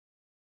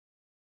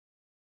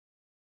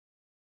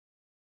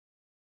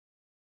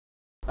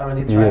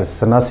already tried?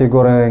 Yes, Nasi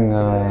Goreng,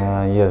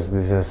 yes,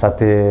 this is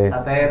Sate.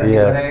 Sate, Nasi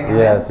Yes, Goreng.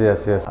 yes,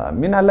 yes, yes. I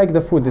mean, I like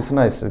the food, it's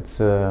nice. It's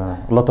a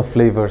lot of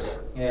flavors,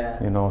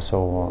 Yeah. you know,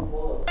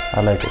 so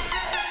I like it.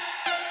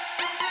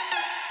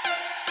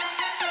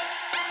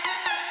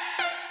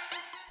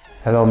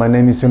 Hello, my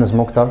name is Youness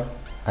Mokhtar.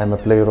 I'm a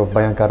player of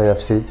Bhayangkara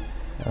FC.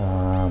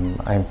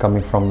 I'm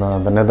coming from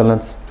the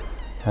Netherlands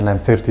and I'm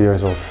 30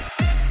 years old.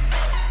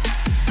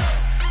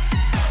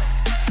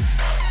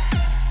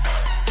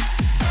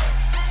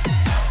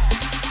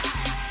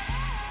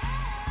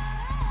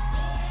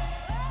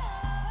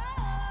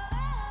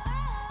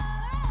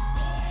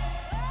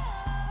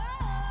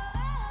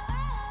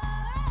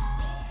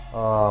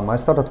 I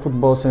started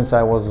football since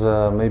I was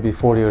maybe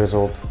 4 years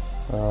old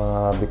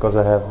because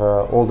I have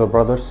older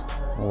brothers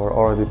who were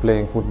already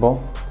playing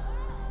football.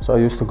 So I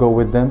used to go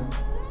with them,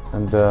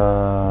 and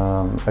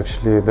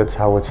actually that's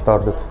how it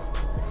started.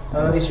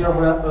 Is your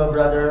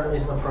brother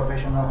is a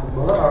professional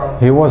footballer? Or?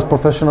 He was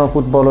professional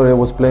footballer. He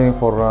was playing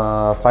for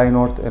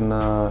Feyenoord in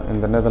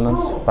the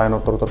Netherlands,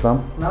 Feyenoord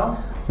Rotterdam. No?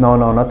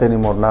 No, not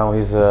anymore. Now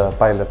he's a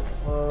pilot.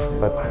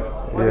 But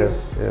what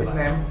yes, is his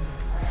name?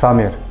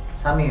 Samir.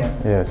 Samir.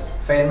 Yes.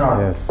 Feyenoord.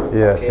 Yes,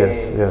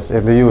 Okay. yes.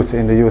 In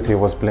the youth, he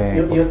was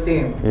playing. Your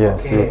team.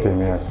 Yes, Okay. your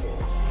team. Yes.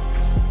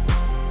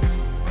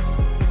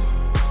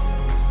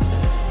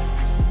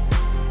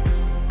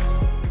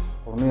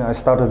 For me, I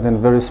started in a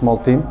very small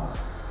team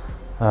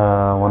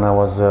when I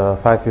was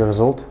 5 years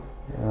old.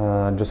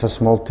 Just a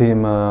small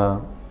team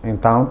in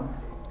town,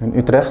 in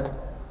Utrecht.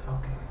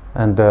 Okay.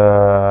 And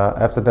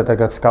after that, I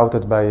got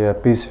scouted by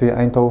PSV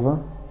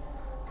Eindhoven,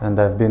 and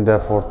I've been there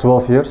for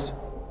 12 years.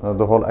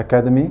 The whole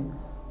academy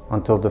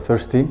until the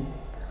first team,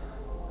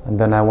 and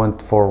then I went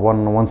for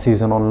one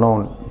season on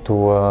loan to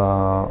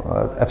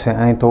FC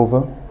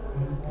Eindhoven.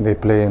 They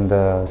play in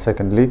the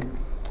second league,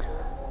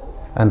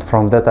 and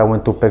from that I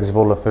went to PEC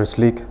Zwolle first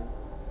league.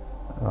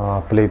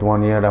 Played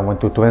 1 year. I went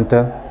to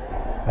Twente.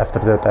 After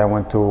that I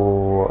went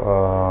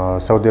to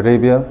Saudi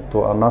Arabia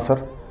to Al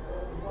Nassr.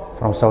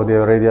 From Saudi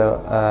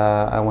Arabia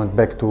I went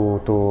back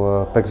to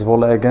PEC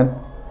Zwolle again.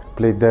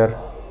 Played there,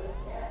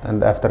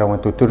 and after I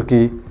went to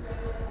Turkey.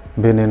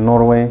 Been in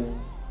Norway,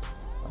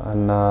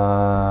 and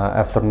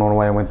after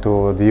Norway I went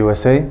to the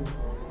USA,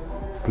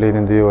 played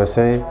in the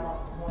USA,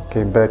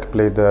 came back,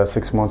 played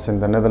 6 months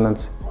in the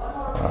Netherlands,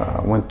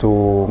 went to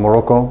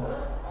Morocco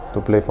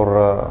to play for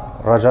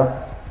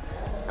Raja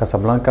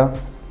Casablanca,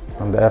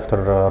 and after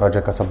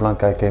Raja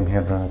Casablanca I came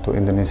here to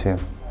Indonesia.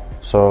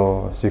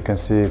 So as you can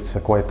see, it's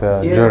quite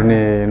a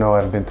journey, you know,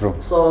 I've been through.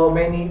 So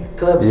many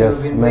clubs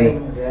Yes, you've been many.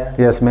 playing.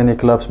 Yeah. Yes, many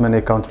clubs, many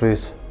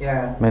countries,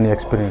 Yeah. many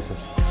experiences.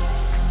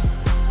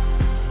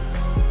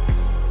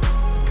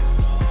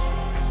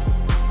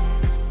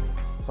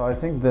 So I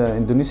think the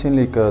Indonesian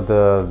league,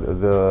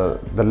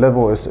 the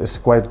level is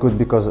quite good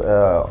because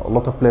a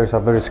lot of players are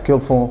very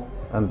skillful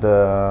and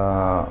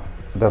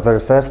they're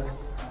very fast,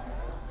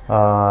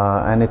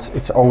 and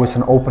it's always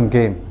an open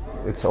game.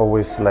 It's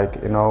always like,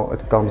 you know,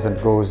 it comes and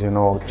goes, you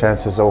know,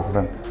 chances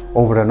over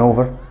and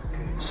over.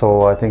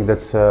 So I think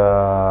that's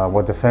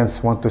what the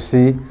fans want to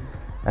see,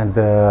 and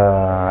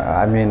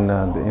I mean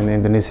in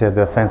Indonesia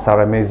the fans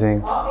are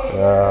amazing.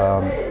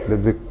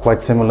 They're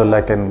quite similar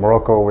like in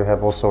Morocco. We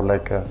have also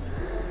like.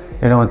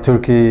 You know, in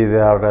Turkey they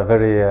are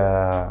very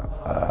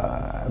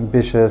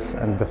ambitious,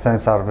 and the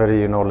fans are very,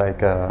 you know, like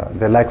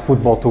they like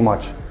football too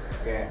much.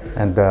 Okay.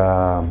 And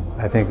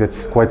I think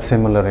that's quite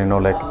similar, you know,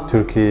 like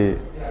Turkey,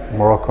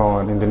 Morocco,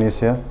 and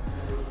Indonesia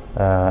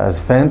as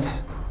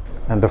fans,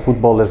 and the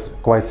football is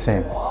quite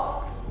same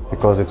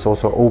because it's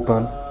also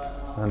open,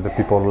 and the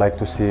people like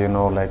to see, you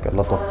know, like a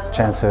lot of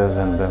chances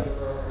and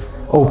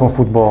open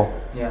football.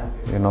 Yeah.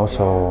 You know,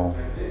 so.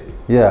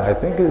 Yeah, I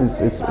think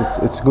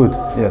it's good.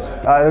 Yes,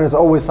 there is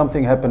always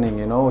something happening.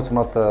 You know, it's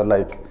not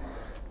like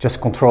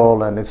just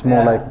control, and it's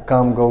more like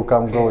come go.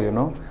 You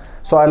know,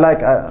 so I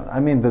like.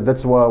 I mean,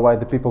 that's why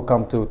the people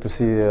come to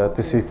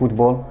see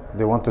football.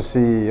 They want to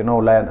see, you know,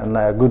 like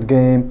a good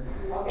game,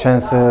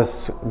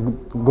 chances,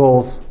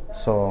 goals.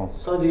 So.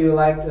 So do you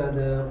like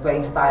the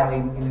playing style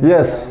in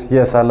Yes,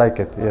 yes, I like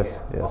it.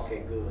 Yes, yes.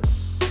 Okay, good.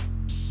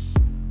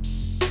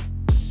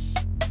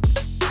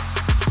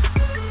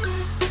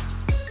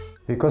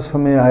 Because for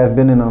me, I have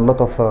been in a lot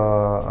of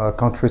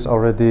countries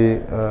already,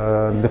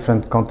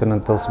 different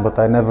continentals, but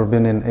I never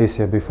been in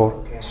Asia before.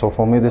 Okay. So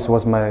for me, this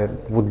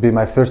would be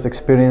my first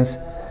experience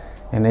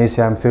in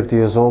Asia. I'm 30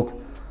 years old,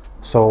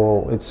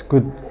 so it's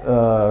good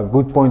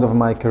point of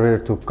my career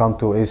to come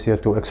to Asia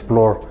to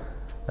explore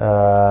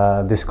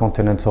this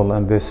continental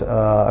and this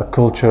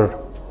culture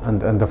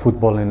and the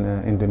football in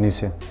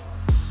Indonesia.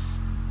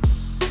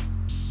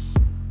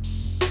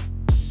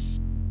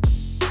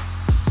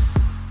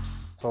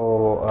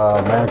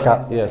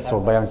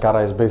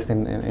 Bhayangkara is based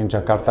in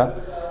Jakarta,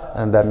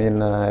 and I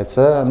mean it's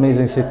an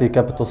amazing city,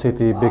 capital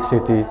city, big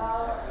city.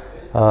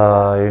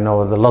 You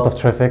know, a lot of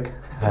traffic,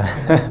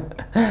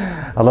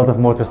 a lot of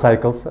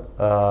motorcycles.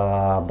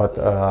 But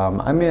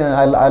I mean,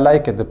 I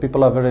like it. The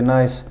people are very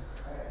nice.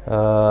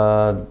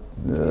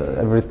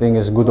 Everything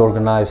is good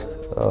organized.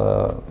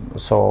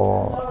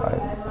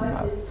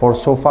 For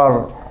so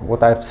far,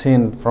 what I've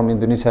seen from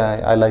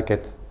Indonesia, I like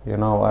it. You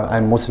know,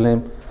 I'm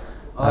Muslim,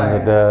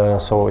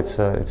 so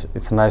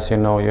it's nice. You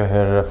know, you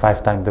hear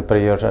 5 times the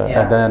prayer,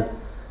 and then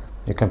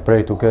you can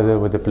pray together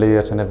with the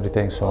players and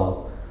everything.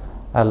 So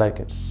I like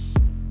it.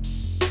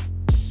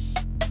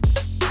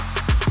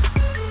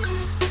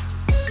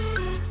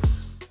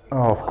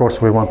 Of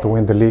course, we want to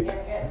win the league.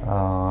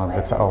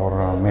 That's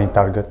our main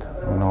target.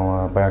 You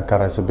know,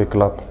 Bhayangkara is a big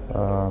club,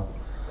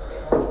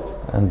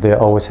 and they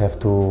always have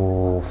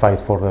to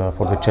fight for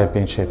the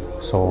championship.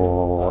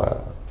 So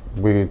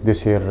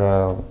this year,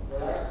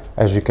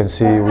 as you can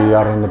see, we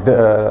are in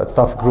a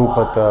tough group,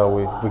 but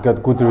we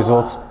got good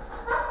results.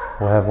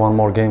 We have 1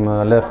 more game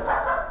left.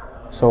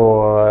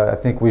 So I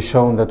think we've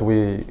shown that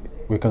we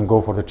can go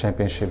for the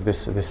championship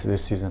this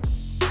season.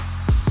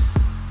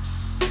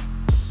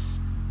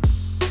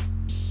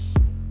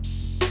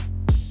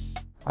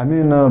 I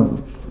mean,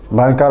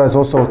 Bhayangkara is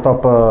also a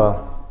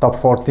top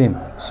 4 team,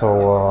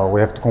 so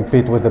we have to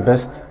compete with the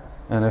best,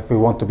 and if we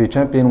want to be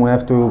champion, we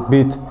have to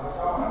beat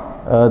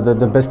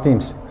the best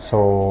teams. So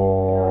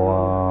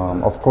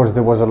of course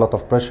there was a lot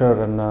of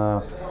pressure, and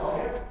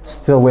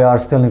we are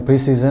still in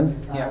pre-season,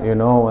 you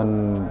know,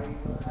 and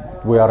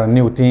we are a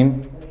new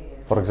team.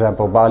 For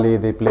example, Bali,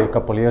 they play a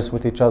couple years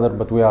with each other,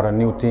 but we are a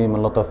new team, a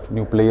lot of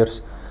new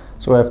players,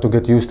 so we have to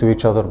get used to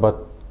each other. But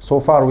so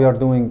far we are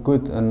doing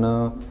good, and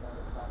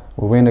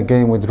we win a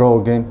game, we draw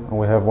a game, and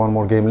we have 1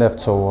 more game left.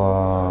 So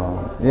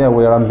yeah,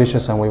 we are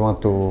ambitious and we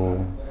want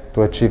to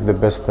achieve the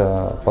best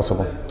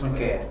possible.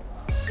 Okay.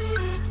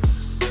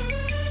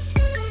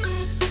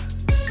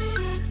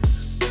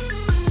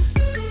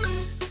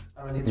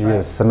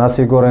 Yes,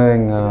 Nasi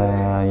Goreng.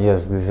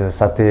 Yes, this is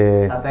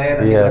Sate.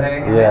 Nasi yes,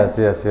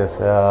 Goreng. yes.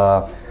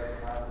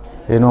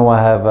 You know,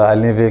 I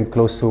live in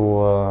close to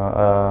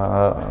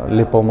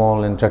Lipo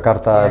Mall in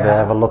Jakarta. They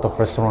have a lot of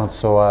restaurants,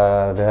 so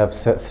they have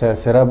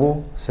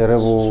Surabi.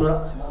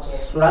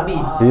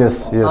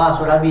 Yes.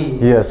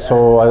 Surabi. Yes,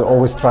 so I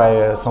always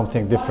try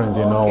something different,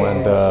 you know,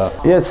 and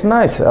yeah, it's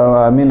nice.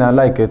 I mean, I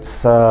like it.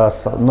 It's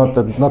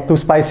not too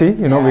spicy,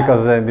 you know,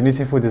 because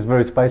Indonesian food is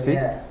very spicy.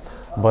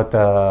 But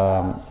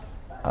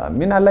I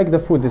mean, I like the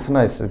food. It's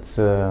nice. It's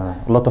a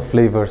lot of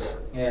flavors,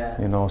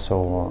 you know,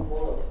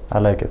 so I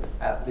like it.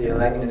 Do you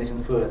like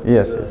Indonesian food?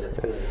 Yes.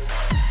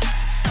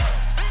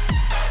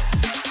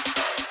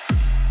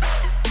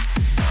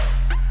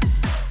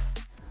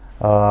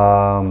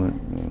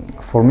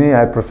 For me,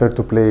 I prefer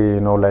to play, you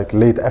know, like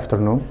late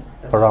afternoon,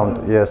 around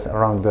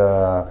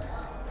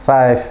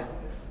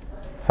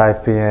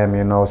 5 p.m.,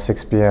 you know,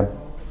 6 p.m.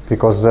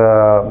 Because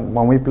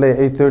when we play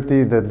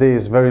 8:30, the day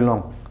is very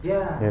long.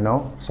 You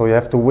know, so you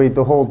have to wait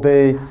the whole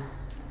day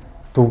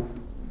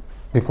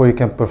before you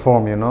can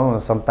perform, you know.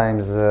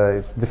 Sometimes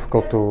it's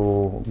difficult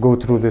to go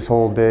through this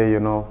whole day, you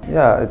know.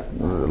 Yeah, it's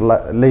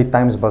late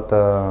times, but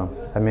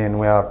I mean,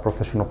 we are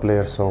professional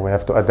players, so we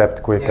have to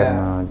adapt quick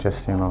and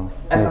just, you know.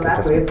 As an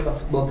athlete, a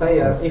football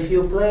player, if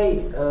you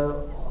play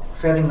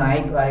very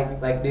night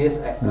like this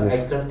at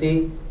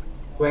 8:30,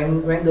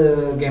 when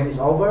the game is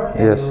over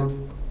and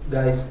you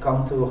guys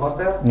come to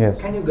hotel,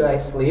 can you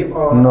guys sleep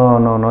or? No,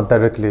 not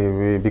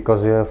directly.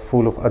 Because you're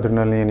full of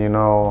adrenaline, you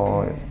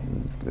know.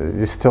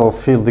 You still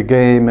feel the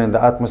game and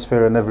the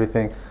atmosphere and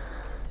everything,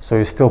 so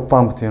you're still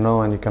pumped, you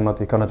know, and you cannot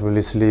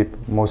really sleep.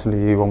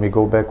 Mostly when we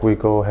go back, we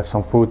go have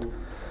some food,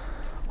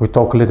 we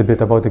talk a little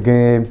bit about the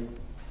game,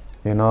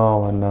 you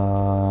know, and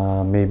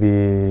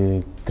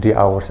maybe 3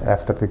 hours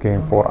after the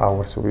game, 4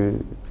 hours,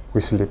 we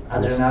sleep.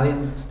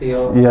 Adrenaline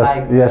still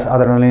high? Yes,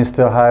 adrenaline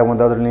still high. When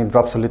the adrenaline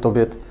drops a little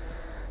bit,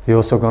 you're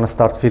also gonna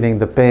start feeling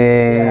the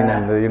pain,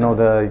 and you know,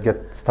 you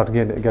start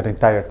getting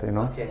tired, you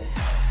know. Okay.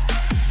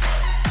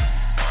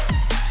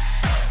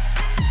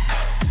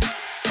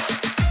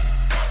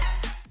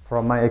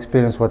 From my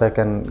experience, what I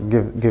can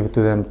give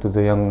to them, to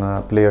the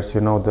young players,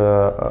 you know,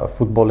 the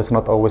football is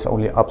not always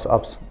only ups.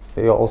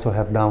 You also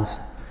have downs,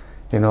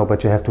 you know,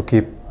 but you have to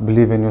keep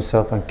believing in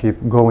yourself and keep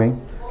going,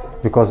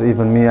 because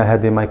even me, I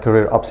had in my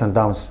career ups and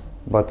downs.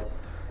 But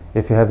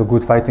if you have a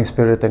good fighting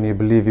spirit and you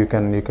believe you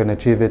can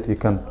achieve it, you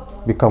can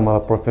become a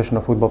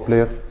professional football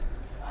player.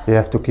 You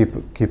have to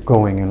keep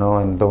going, you know,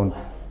 and don't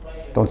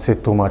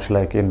sit too much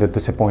like in the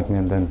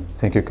disappointment and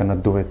think you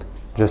cannot do it.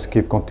 Just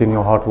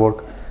continue hard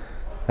work.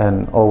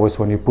 And always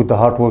when you put the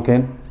hard work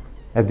in,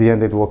 at the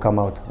end it will come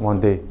out one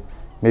day.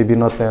 Maybe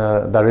not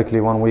directly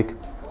 1 week,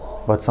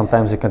 but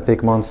sometimes it can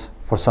take months.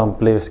 For some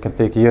players it can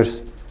take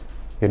years,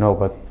 you know,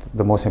 but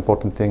the most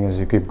important thing is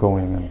you keep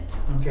going and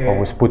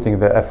always putting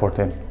the effort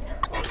in.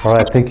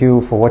 Alright, thank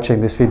you for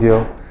watching this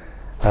video.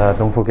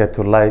 Don't forget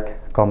to like,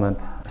 comment,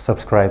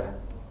 subscribe.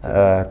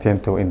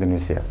 TNT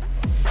Indonesia.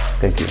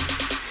 Thank you.